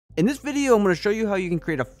In this video, I'm going to show you how you can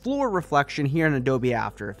create a floor reflection here in Adobe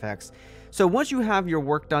After Effects. So once you have your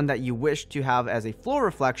work done that you wish to have as a floor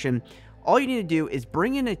reflection, all you need to do is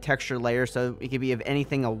bring in a texture layer. So it could be of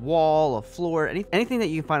anything, a wall, a floor, anything that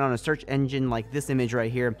you can find on a search engine like this image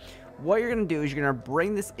right here. What you're going to do is you're going to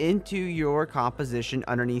bring this into your composition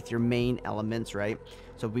underneath your main elements, right?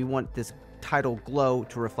 So we want this title glow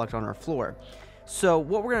to reflect on our floor. So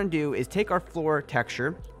what we're going to do is take our floor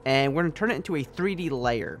texture and we're going to turn it into a 3D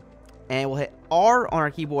layer. And we'll hit R on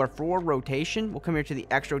our keyboard for rotation. We'll come here to the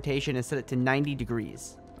X rotation and set it to 90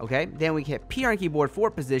 degrees. Okay, then we hit P on our keyboard for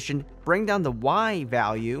position, bring down the Y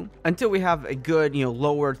value until we have a good,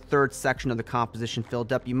 lower third section of the composition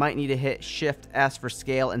filled up. You might need to hit Shift S for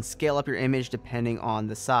scale and scale up your image depending on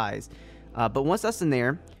the size. But once that's in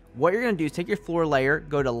there, what you're going to do is take your floor layer,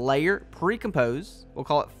 go to Layer, Pre-Compose. We'll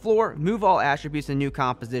call it Floor, move all attributes to new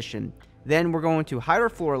composition. Then we're going to hide our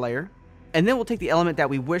floor layer. And then we'll take the element that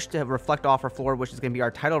we wish to reflect off our floor, which is going to be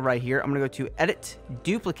our title right here. I'm going to go to Edit,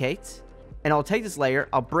 Duplicate. And I'll take this layer,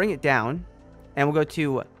 I'll bring it down, and we'll go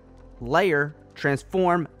to Layer,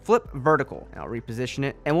 Transform, Flip Vertical. And I'll reposition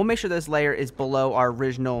it. And we'll make sure this layer is below our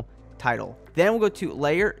original title. Then we'll go to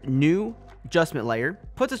Layer, New, Adjustment Layer.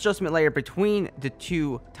 Put this adjustment layer between the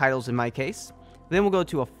two titles in my case. Then we'll go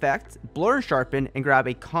to Effect, Blur and Sharpen, and grab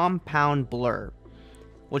a Compound Blur.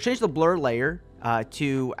 We'll change the blur layer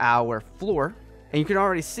to our floor. And you can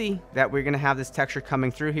already see that we're going to have this texture coming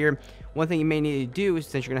through here. One thing you may need to do,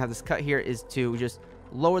 since you're going to have this cut here, is to just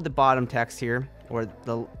lower the bottom text here, or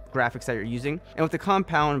the graphics that you're using. And with the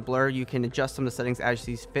compound blur, you can adjust some of the settings as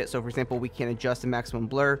you see fit. So for example, we can adjust the maximum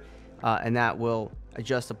blur, and that will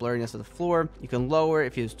adjust the blurriness of the floor. You can lower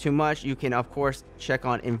if it's too much. You can, of course, check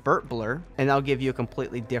on invert blur, and that'll give you a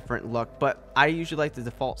completely different look. But I usually like the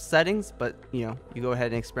default settings, but you go ahead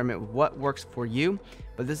and experiment with what works for you.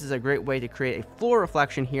 But this is a great way to create a floor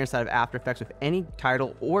reflection here inside of After Effects with any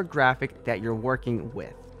title or graphic that you're working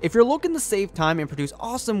with. If you're looking to save time and produce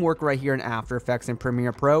awesome work right here in After Effects and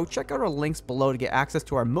Premiere Pro, check out our links below to get access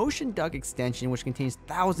to our Motion Duck extension, which contains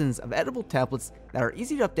thousands of editable templates that are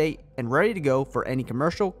easy to update and ready to go for any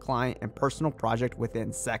commercial, client, and personal project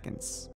within seconds.